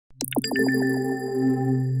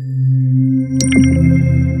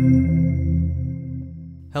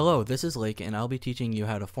Hello, this is Lake and I'll be teaching you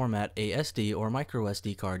how to format a SD or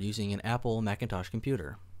microSD card using an Apple Macintosh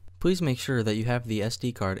computer. Please make sure that you have the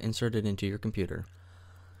SD card inserted into your computer.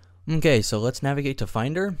 Okay, so let's navigate to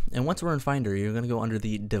Finder, and once we're in Finder, you're going to go under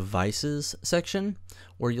the Devices section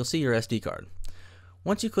where you'll see your SD card.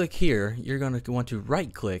 Once you click here, you're going to want to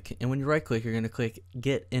right click, and when you right click, you're going to click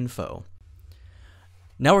Get Info.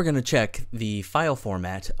 Now we're going to check the file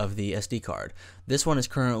format of the SD card. This one is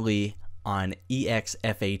currently on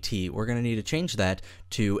exFAT. We're going to need to change that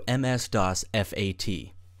to MS-DOS FAT.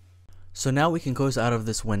 So now we can close out of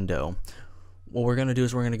this window. What we're going to do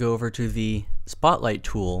is we're going to go over to the Spotlight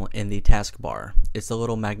tool in the taskbar. It's the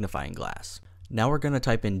little magnifying glass. Now we're going to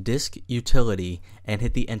type in Disk Utility and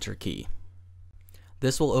hit the Enter key.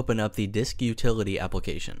 This will open up the Disk Utility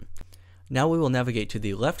application. Now we will navigate to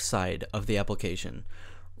the left side of the application.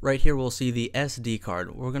 Right here we'll see the SD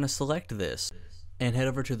card. We're going to select this and head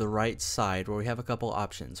over to the right side where we have a couple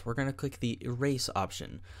options. We're going to click the Erase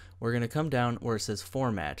option. We're going to come down where it says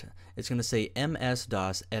Format. It's going to say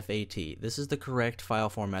MS-DOS FAT. This is the correct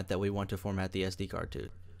file format that we want to format the SD card to.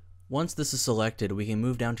 Once this is selected, we can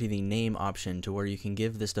move down to the Name option to where you can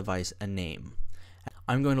give this device a name.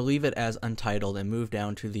 I'm going to leave it as Untitled and move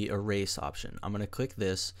down to the Erase option. I'm going to click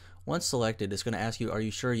this. Once selected, it's going to ask you, are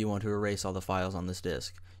you sure you want to erase all the files on this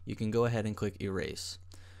disk? You can go ahead and click Erase.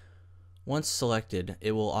 Once selected,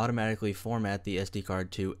 it will automatically format the SD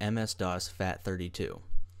card to MS-DOS FAT32.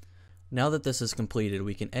 Now that this is completed,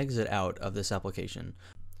 we can exit out of this application.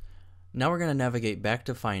 Now we're going to navigate back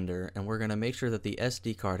to Finder, and we're going to make sure that the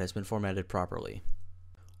SD card has been formatted properly.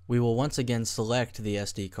 We will once again select the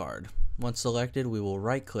SD card. Once selected, we will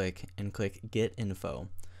right-click and click Get Info.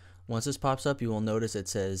 Once this pops up, you will notice it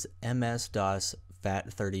says MS-DOS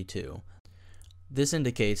FAT32. This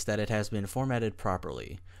indicates that it has been formatted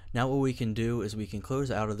properly. Now what we can do is we can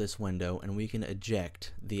close out of this window and we can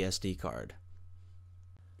eject the SD card.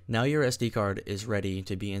 Now your SD card is ready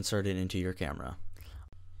to be inserted into your camera.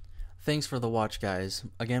 Thanks for the watch, guys.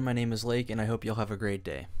 Again, my name is Lake and I hope you'll have a great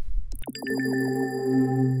day.